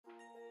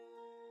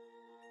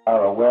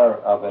are aware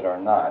of it or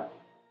not,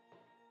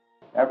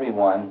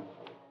 everyone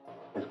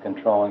is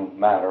controlling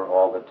matter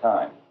all the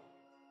time.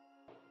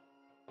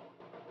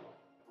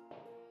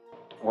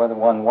 Whether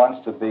one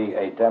wants to be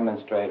a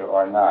demonstrator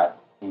or not,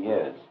 he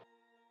is.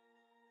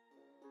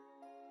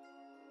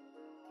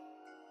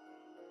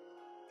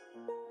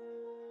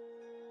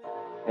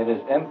 It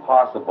is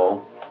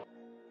impossible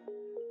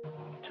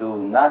to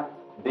not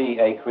be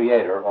a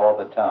creator all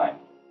the time.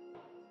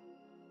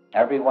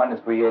 Everyone is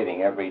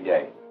creating every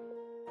day.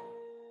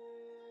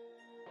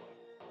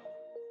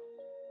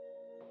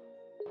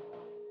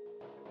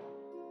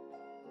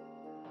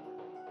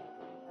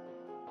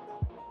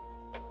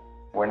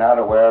 We're not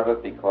aware of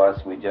it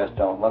because we just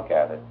don't look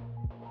at it.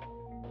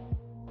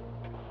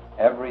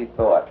 Every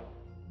thought,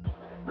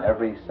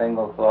 every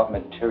single thought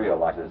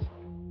materializes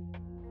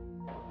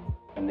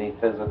in the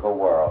physical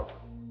world.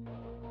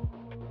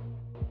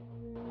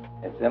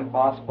 It's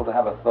impossible to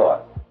have a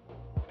thought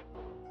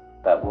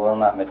that will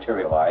not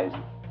materialize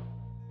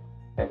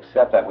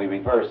except that we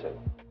reverse it.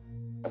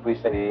 If we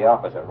say the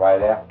opposite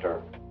right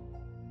after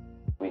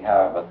we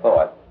have a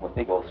thought with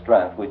equal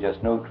strength, we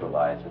just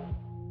neutralize it.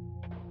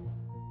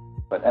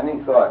 But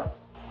any thought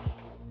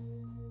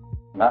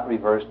not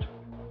reversed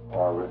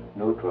or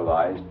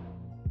neutralized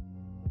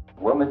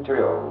will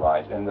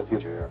materialize in the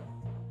future,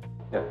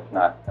 if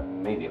not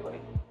immediately.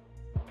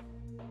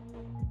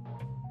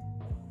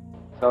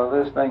 So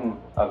this thing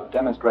of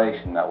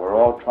demonstration that we're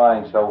all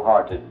trying so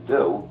hard to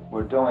do,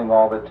 we're doing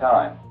all the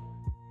time.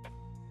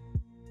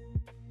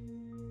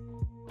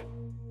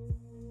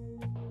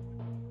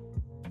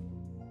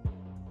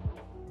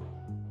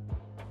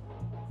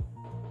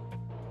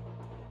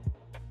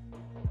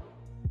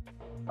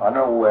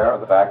 Unaware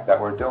of the fact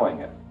that we're doing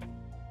it.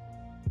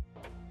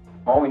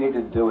 All we need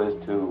to do is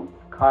to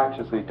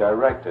consciously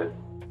direct it,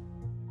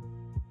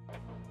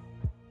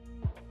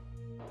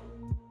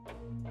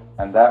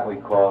 and that we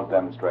call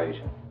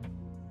demonstration.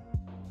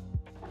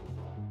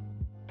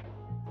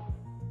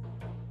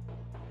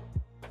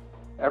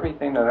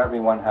 Everything that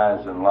everyone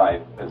has in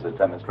life is a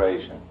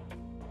demonstration.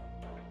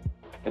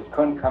 It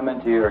couldn't come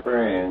into your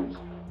experience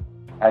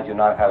had you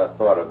not had a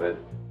thought of it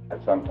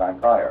at some time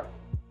prior.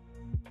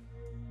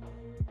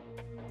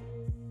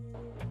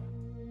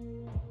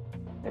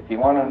 If you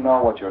want to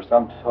know what your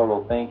sum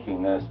total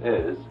thinkingness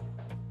is,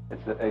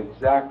 it's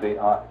exactly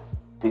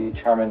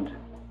determined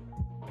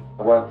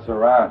what's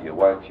around you,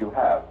 what you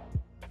have.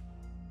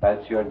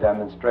 That's your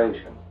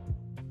demonstration.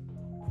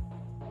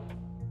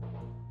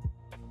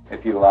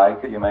 If you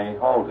like it, you may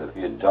hold it. If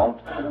you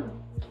don't,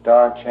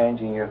 start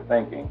changing your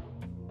thinking.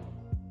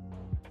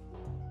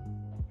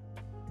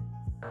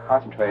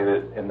 Concentrate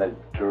it in the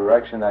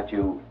direction that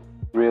you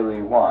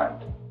really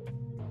want,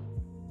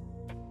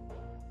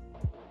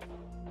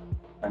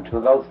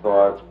 until those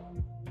thoughts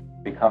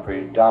become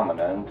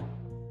predominant,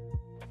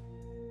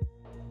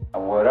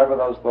 and whatever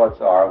those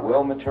thoughts are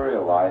will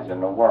materialize in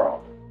the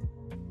world.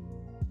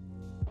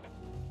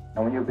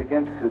 And when you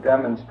begin to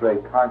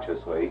demonstrate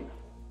consciously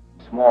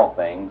small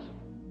things,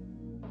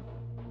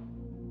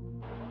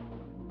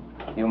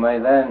 you may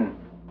then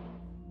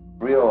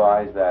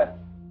realize that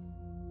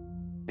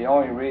the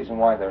only reason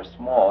why they're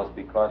small is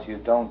because you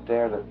don't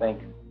dare to think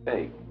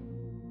big.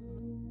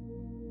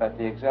 That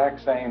the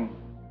exact same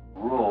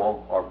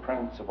rule or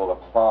principle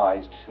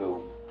applies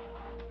to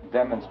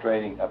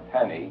demonstrating a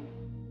penny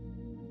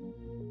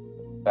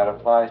that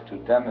applies to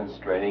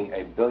demonstrating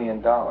 $1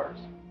 billion.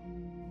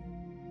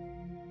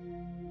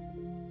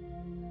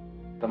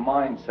 The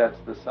mind sets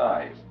the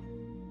size.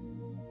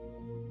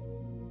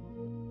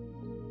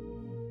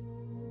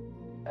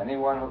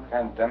 Anyone who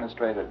can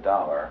demonstrate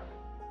 $1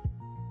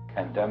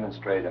 can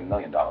demonstrate $1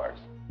 million.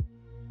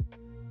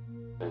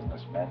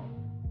 Businessmen.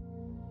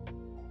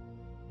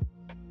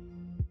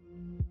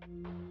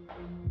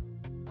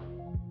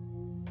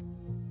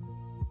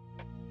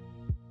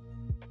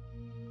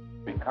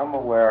 Become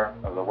aware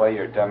of the way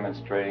you're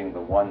demonstrating the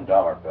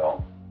 $1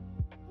 bill.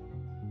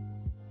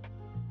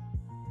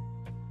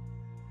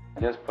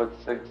 And just put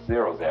 6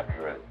 zeros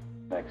after it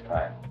next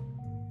time.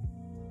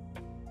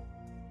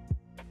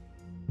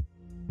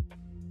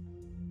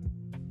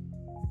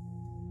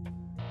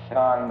 Take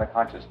on the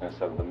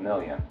consciousness of the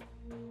million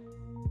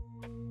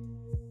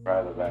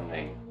rather than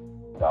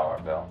the dollar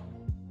bill.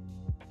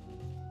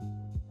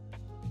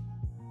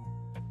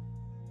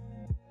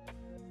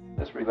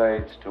 This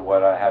relates to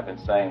what I have been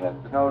saying,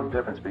 that there's no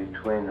difference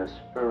between the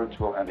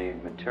spiritual and the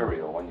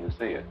material when you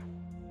see it.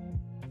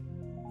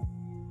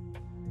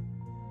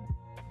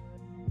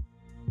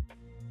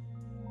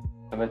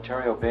 The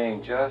material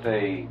being just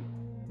a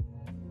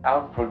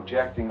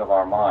out-projecting of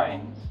our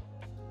minds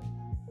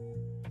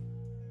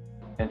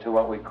into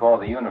what we call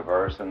the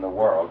universe and the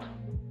world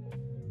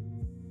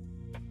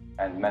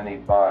and many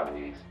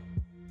bodies.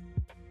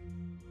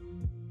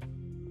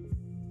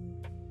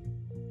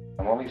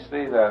 And when we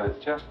see that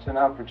it's just an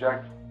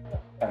out-projecting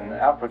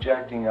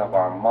of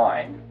our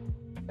mind,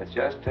 it's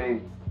just a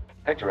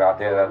picture out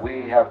there that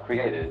we have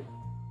created,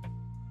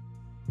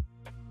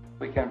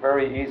 we can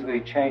very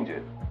easily change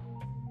it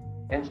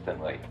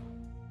instantly.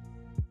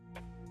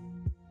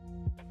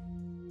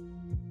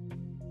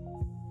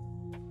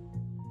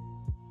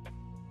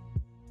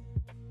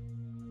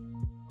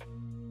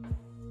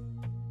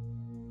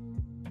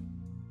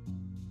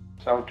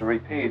 So to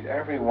repeat,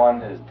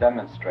 everyone is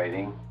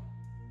demonstrating,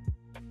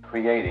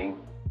 creating,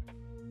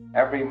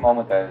 every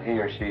moment that he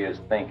or she is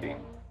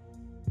thinking.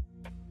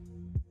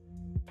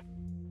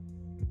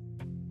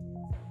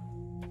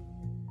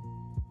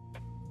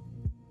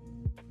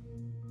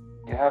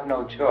 You have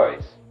no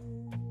choice.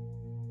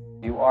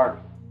 You are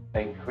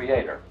a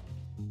creator.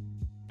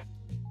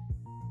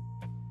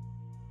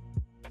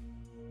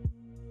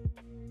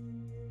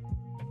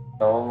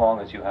 So long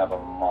as you have a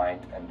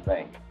mind and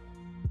think.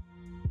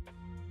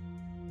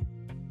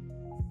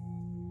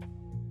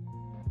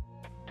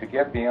 To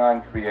get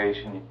beyond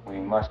creation, we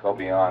must go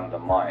beyond the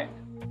mind.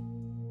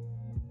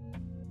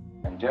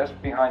 And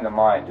just behind the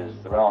mind is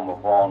the realm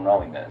of all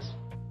knowingness,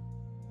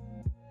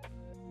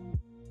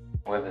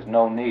 where there's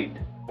no need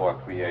for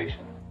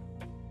creation.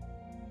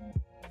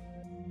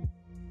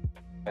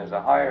 There's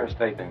a higher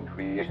state than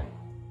creation.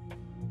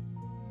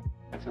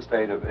 It's a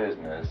state of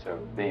isness, of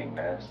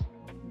beingness,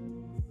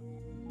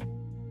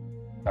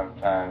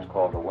 sometimes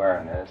called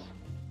awareness,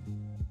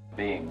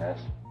 beingness,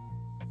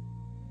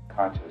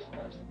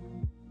 consciousness.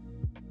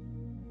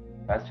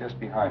 That's just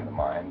behind the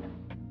mind.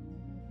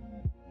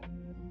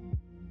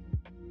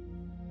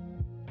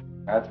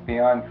 That's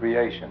beyond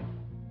creation.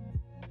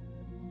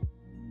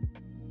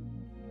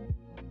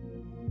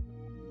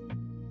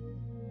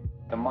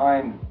 The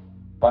mind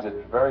finds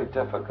it very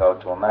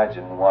difficult to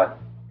imagine what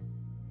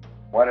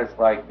it's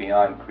like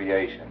beyond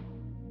creation,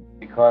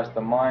 because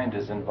the mind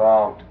is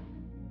involved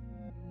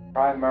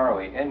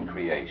primarily in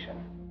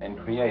creation, in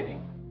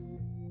creating.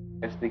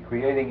 It's the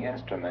creating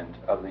instrument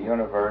of the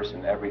universe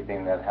and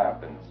everything that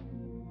happens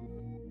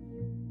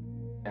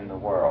in the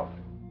world,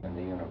 in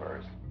the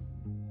universe.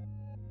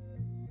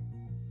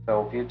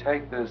 So if you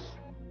take this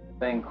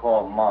thing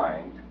called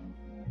mind,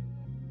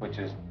 which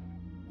is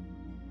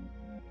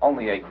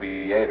only a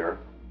creator,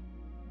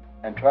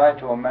 and try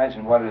to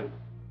imagine what it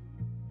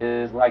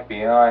is like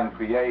beyond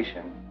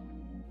creation,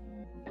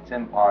 it's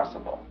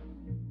impossible.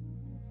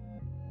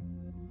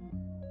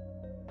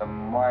 The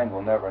mind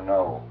will never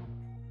know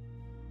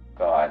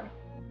God,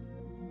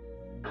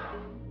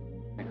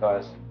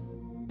 because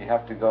you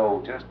have to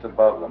go just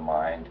above the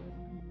mind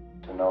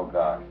to know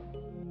God,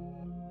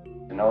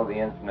 to know the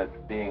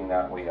infinite being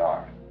that we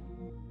are,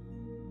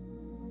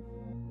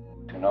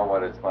 to know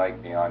what it's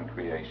like beyond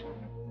creation.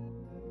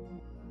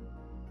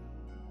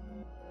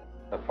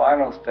 The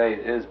final state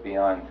is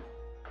beyond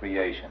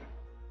creation.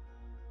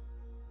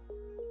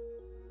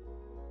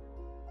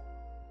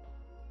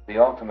 The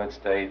ultimate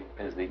state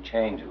is the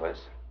changeless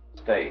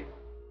state.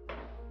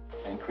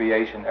 In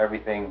creation,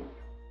 everything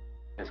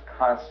is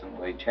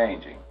constantly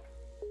changing.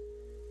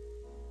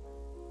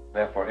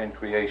 Therefore, in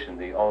creation,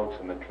 the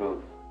ultimate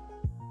truth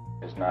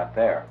is not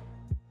there.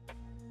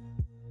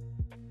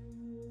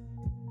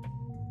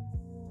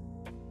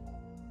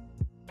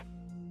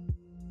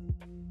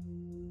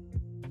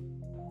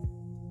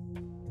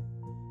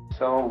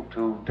 So,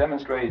 to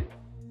demonstrate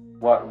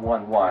what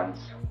one wants,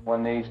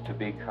 one needs to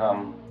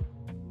become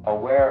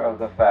aware of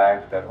the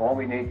fact that all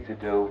we need to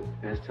do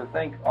is to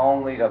think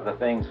only of the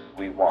things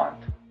we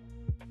want.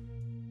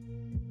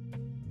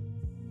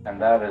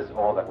 And that is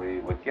all that we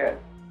would get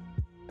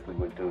if we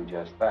would do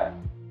just that.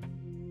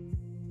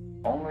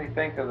 Only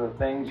think of the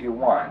things you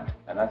want,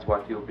 and that's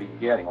what you'll be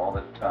getting all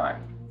the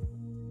time.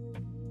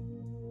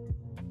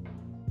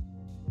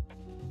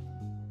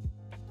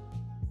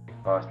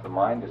 Because the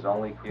mind is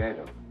only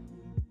creative.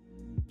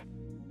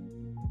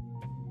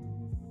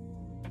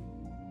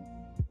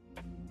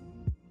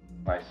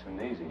 Nice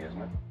and easy,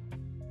 isn't it?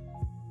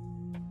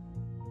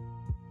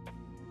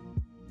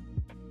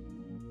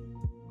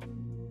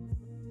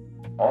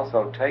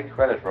 Also, take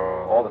credit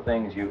for all the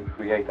things you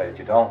create that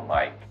you don't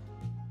like.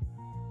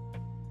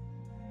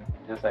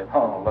 Just say,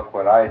 oh, look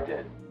what I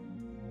did.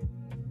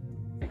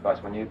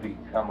 Because when you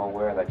become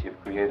aware that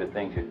you've created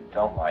things you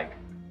don't like,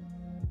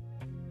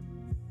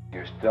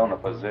 you're still in a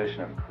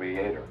position of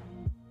creator.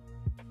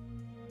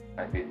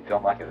 And if you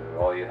don't like it at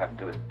all, you have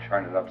to do is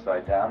turn it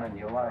upside down and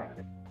you like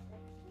it.